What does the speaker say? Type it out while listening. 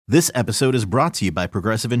This episode is brought to you by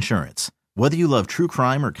Progressive Insurance. Whether you love true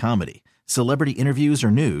crime or comedy, celebrity interviews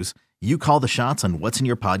or news, you call the shots on what's in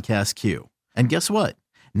your podcast queue. And guess what?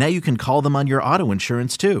 Now you can call them on your auto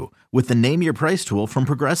insurance too with the Name Your Price tool from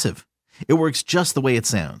Progressive. It works just the way it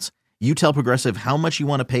sounds. You tell Progressive how much you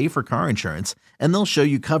want to pay for car insurance, and they'll show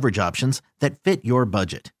you coverage options that fit your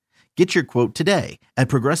budget. Get your quote today at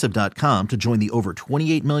Progressive.com to join the over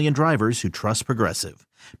 28 million drivers who trust Progressive.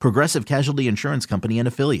 Progressive Casualty Insurance Company and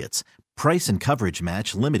Affiliates. Price and coverage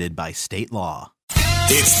match limited by state law.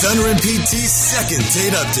 It's Thunder and PT's second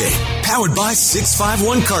date update, powered by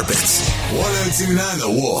 651 Carpets. 1029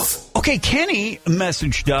 The Wolf. Okay, Kenny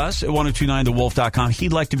messaged us at 1029thewolf.com.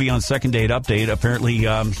 He'd like to be on second date update. Apparently,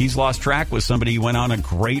 he's lost track with somebody he went on a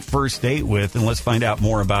great first date with, and let's find out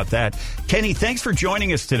more about that. Kenny, thanks for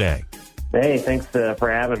joining us today. Hey, thanks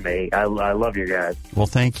for having me. I love you guys. Well,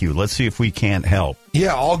 thank you. Let's see if we can't help.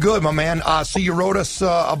 Yeah, all good, my man. So you wrote us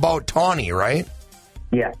about Tawny, right?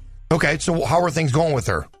 Yeah. Okay, so how are things going with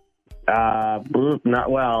her? Not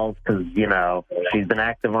well, because, she's been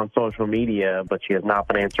active on social media, but she has not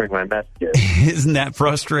been answering my messages. Isn't that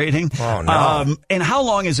frustrating? Oh, no. And how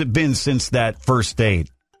long has it been since that first date?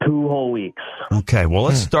 2 whole weeks. Okay, well,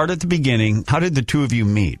 let's start at the beginning. How did the two of you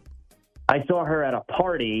meet? I saw her at a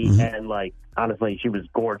party, and, honestly, she was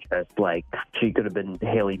gorgeous. She could have been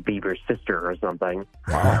Hailey Bieber's sister or something.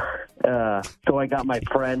 Wow. So I got my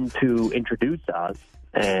friend to introduce us,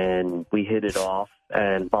 and we hit it off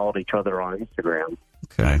and followed each other on Instagram.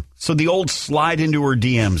 Okay. So the old slide into her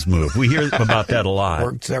DMs move. We hear about that a lot.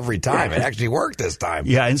 Works every time. It actually worked this time.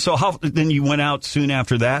 Yeah, and so then you went out soon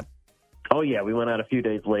after that? Oh, yeah. We went out a few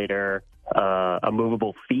days later, a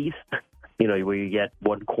movable feast, where you get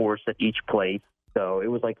one course at each place. So it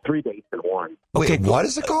was like 3 days in one. Okay, what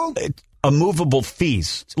is it called? A movable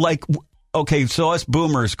feast. Okay, so us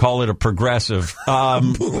boomers call it a progressive.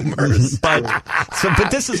 Boomers. But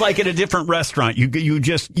this is like at a different restaurant. You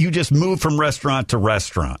just move from restaurant to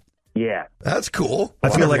restaurant. Yeah. That's cool. I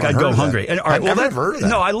feel like I'd go hungry. And, all right, I've never heard of that.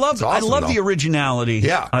 No, I love the originality.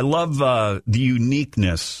 Yeah. I love the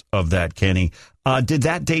uniqueness of that, Kenny. Did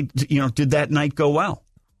that date, did that night go well?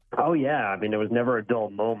 Oh, yeah. I mean, there was never a dull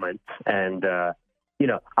moment. And,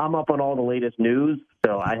 I'm up on all the latest news,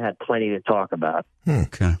 so I had plenty to talk about.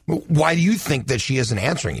 Okay. Why do you think that she isn't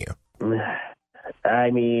answering you? I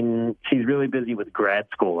mean, she's really busy with grad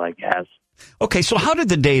school, I guess. Okay, so how did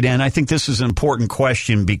the date end? I think this is an important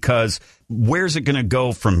question because where's it going to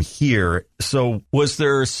go from here? So was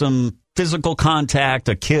there some physical contact,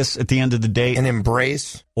 a kiss at the end of the date? An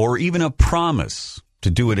embrace? Or even a promise to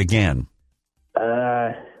do it again?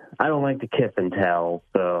 I don't like to kiss and tell,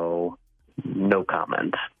 so no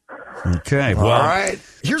comment. Okay, well, all right.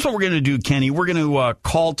 Here's what we're going to do, Kenny. We're going to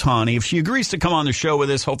call Tawny. If she agrees to come on the show with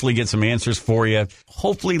us, hopefully get some answers for you,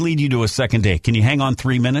 hopefully lead you to a second date. Can you hang on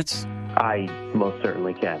 3 minutes? I most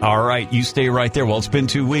certainly can. All right, you stay right there. Well, it's been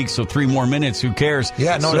 2 weeks, so 3 more minutes. Who cares?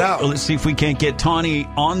 Yeah, no doubt. Let's see if we can't get Tawny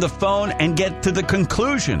on the phone and get to the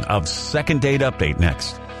conclusion of second date update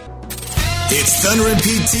next. It's Thunder and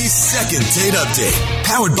PT's second date update,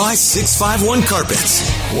 powered by 651 Carpets.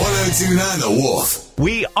 1029 The Wolf.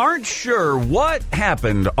 We aren't sure what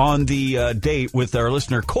happened on the date with our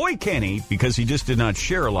listener, Coy Kenny, because he just did not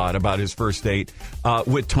share a lot about his first date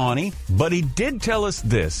with Tawny, but he did tell us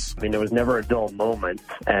this. I mean, there was never a dull moment,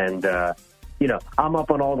 and, I'm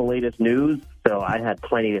up on all the latest news, so I had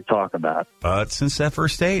plenty to talk about. But since that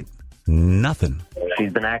first date, nothing.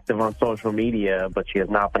 She's been active on social media, but she has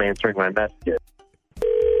not been answering my messages.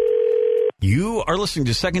 You are listening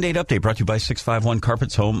to Second Date Update, brought to you by 651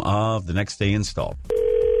 Carpets, home of the Next Day Install.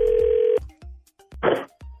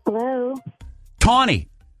 Hello. Tawny.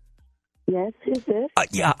 Yes, who's this?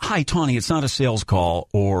 Yeah, hi, Tawny. It's not a sales call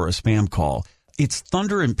or a spam call. It's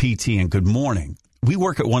Thunder and PT, and good morning. We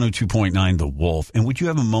work at 102.9 The Wolf, and would you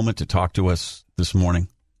have a moment to talk to us this morning?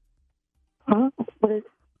 Huh?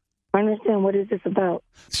 I understand. What is this about?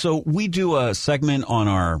 So we do a segment on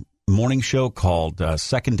our morning show called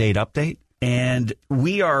Second Date Update, and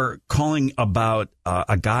we are calling about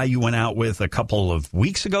a guy you went out with a couple of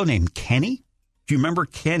weeks ago named Kenny. Do you remember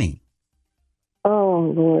Kenny?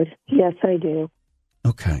 Oh, Lord. Yes, I do.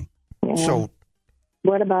 Okay. Yeah. So,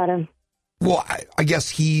 what about him? Well, I guess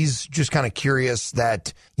he's just kind of curious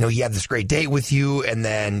that, he had this great date with you, and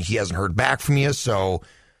then he hasn't heard back from you, so...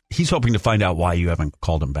 He's hoping to find out why you haven't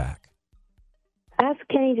called him back. Ask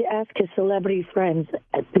Kenny to ask his celebrity friends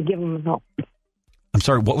to give him help. I'm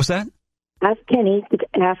sorry, what was that? Ask Kenny to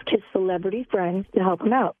ask his celebrity friends to help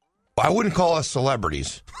him out. I wouldn't call us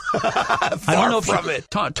celebrities. I don't know from it.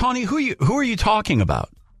 Tawny, who are you talking about?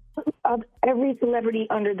 Of every celebrity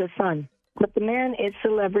under the sun. but the man is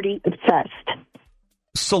celebrity obsessed.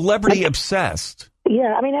 Celebrity obsessed.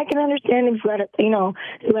 Yeah, I mean, I can understand if you've got a,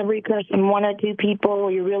 celebrity crush on one or two people,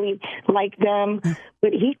 or you really like them,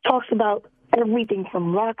 but he talks about everything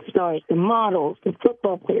from rock stars to models to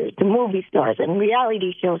football players to movie stars and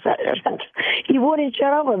reality shows. He wouldn't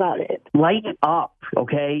shut up about it. Lighten up,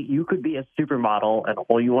 okay? You could be a supermodel, and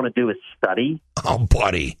all you want to do is study. Oh,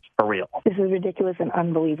 buddy. For real. This is ridiculous and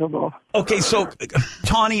unbelievable. Okay, so,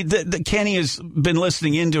 Tawny, Kenny has been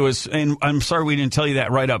listening into us, and I'm sorry we didn't tell you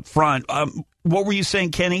that right up front. What were you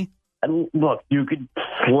saying, Kenny? Look, you could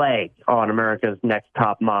slay on America's Next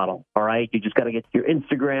Top Model, all right? You just got to get your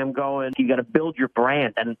Instagram going. You got to build your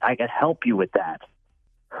brand, and I can help you with that.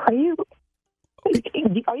 Are you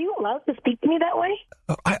allowed to speak to me that way?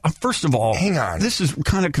 First of all, hang on. This is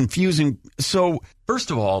kind of confusing. So, first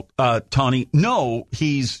of all, Tawny, no,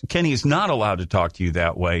 Kenny is not allowed to talk to you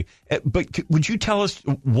that way. But would you tell us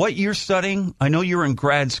what you're studying? I know you're in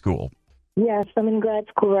grad school. Yes, I'm in grad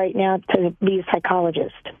school right now to be a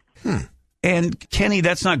psychologist. And Kenny,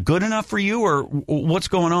 that's not good enough for you, or what's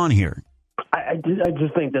going on here? I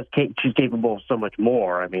just think that she's capable of so much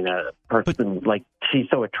more. I mean, a person she's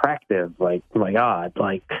so attractive. Like, oh my God,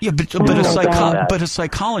 like yeah, but a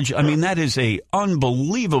psychology. I mean, that is a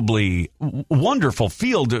unbelievably wonderful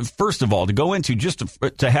field. First of all, to go into, just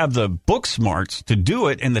to have the book smarts to do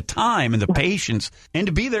it, and the time and the patience, and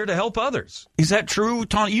to be there to help others. Is that true,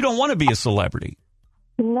 Tawny? You don't want to be a celebrity.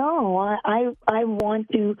 No, I want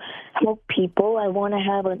to help people. I want to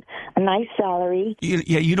have a nice salary.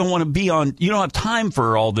 You don't want to be on. You don't have time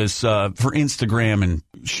for all this for Instagram and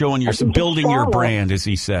showing building your brand, as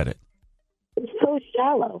he said it. It's so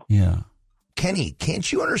shallow. Yeah, Kenny,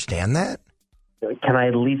 can't you understand that? Can I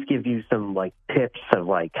at least give you some tips of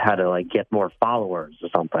how to get more followers or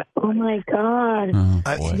something? Oh my God!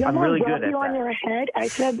 I'm really good at that. On your head? I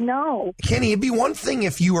said no. Kenny, it'd be one thing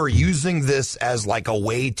if you were using this as a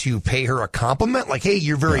way to pay her a compliment, hey,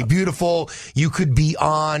 you're very beautiful. You could be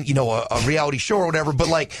on a reality show or whatever, but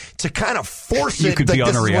to kind of force it. You could be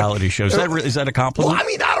on a reality show. Is that a compliment? Well, I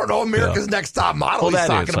mean, I don't know. America's Next Top Model he's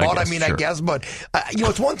talking about. I guess, but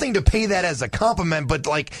it's one thing to pay that as a compliment, but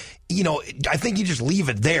I think you just leave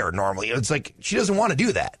it there normally. It's she doesn't want to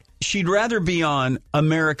do that. She'd rather be on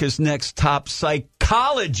America's Next Top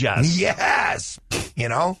Psychologist. Yes. I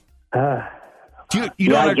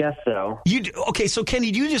guess so. Okay, so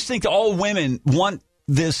Kenny, do you just think that all women want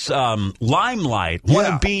this limelight, want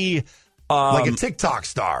to be like a TikTok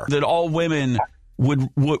star? That all women would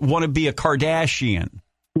want to be a Kardashian?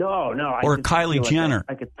 No. Or Kylie Jenner.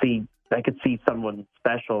 I could see someone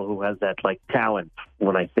special who has that talent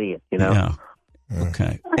when I see it. Yeah.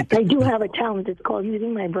 Okay. I do have a talent. It's called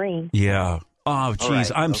using my brain. Yeah. Oh, geez.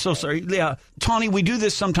 Right. I'm so sorry. Yeah. Tawny, we do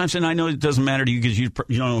this sometimes, and I know it doesn't matter to you because you don't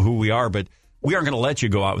know who we are, but we aren't going to let you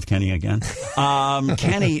go out with Kenny again.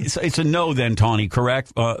 Kenny, it's a no then, Tawny,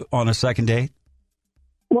 correct, on a second date?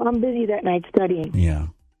 Well, I'm busy that night studying. Yeah.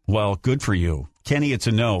 Well, good for you. Kenny, it's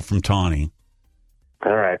a no from Tawny.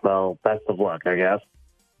 All right. Well, best of luck, I guess.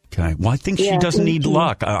 Okay. Well, I think she doesn't need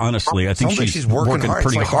luck, honestly. I think she's working hard.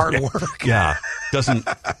 Pretty hard work. Yeah. Doesn't.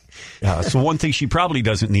 Yeah. So one thing she probably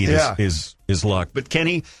doesn't need is luck. But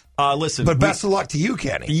Kenny, listen. But best of luck to you,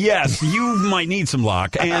 Kenny. Yes, you might need some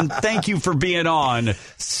luck. And thank you for being on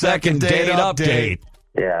Second Date Update.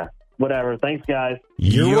 Yeah. Whatever. Thanks, guys.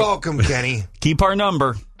 You're welcome, Kenny. Keep our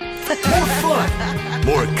number. More fun.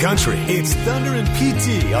 More country. It's Thunder and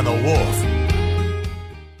PT on the Wolf.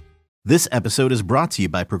 This episode is brought to you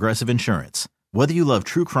by Progressive Insurance. Whether you love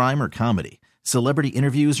true crime or comedy, celebrity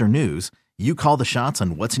interviews or news, you call the shots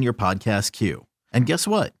on what's in your podcast queue. And guess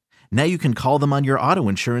what? Now you can call them on your auto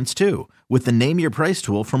insurance too with the Name Your Price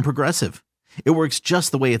tool from Progressive. It works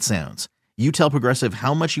just the way it sounds. You tell Progressive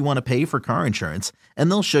how much you want to pay for car insurance, and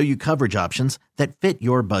they'll show you coverage options that fit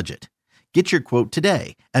your budget. Get your quote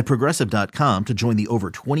today at Progressive.com to join the over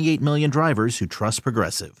 28 million drivers who trust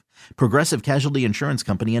Progressive. Progressive Casualty Insurance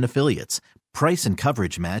Company and Affiliates. Price and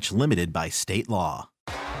coverage match limited by state law.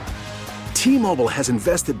 T-Mobile has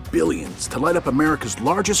invested billions to light up America's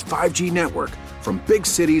largest 5G network, from big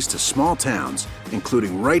cities to small towns,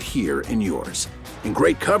 including right here in yours. And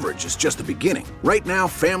great coverage is just the beginning. Right now,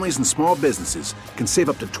 families and small businesses can save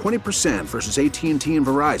up to 20% versus AT&T and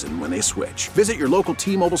Verizon when they switch. Visit your local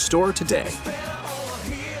T-Mobile store today.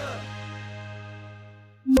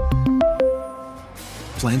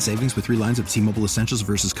 Plan savings with 3 lines of T-Mobile Essentials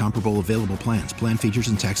versus comparable available plans. Plan features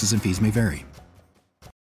and taxes and fees may vary.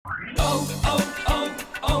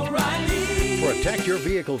 O'Reilly. For a Protect your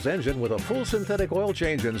vehicle's engine with a full synthetic oil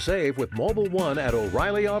change and save with Mobil 1 at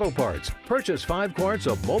O'Reilly Auto Parts. Purchase 5 quarts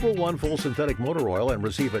of Mobil 1 full synthetic motor oil and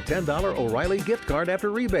receive a $10 O'Reilly gift card after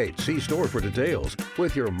rebate. See store for details.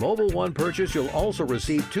 With your Mobil 1 purchase, you'll also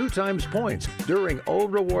receive 2 times points during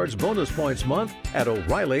Old Rewards Bonus Points Month at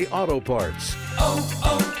O'Reilly Auto Parts.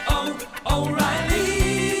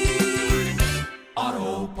 O'Reilly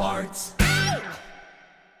Auto Parts.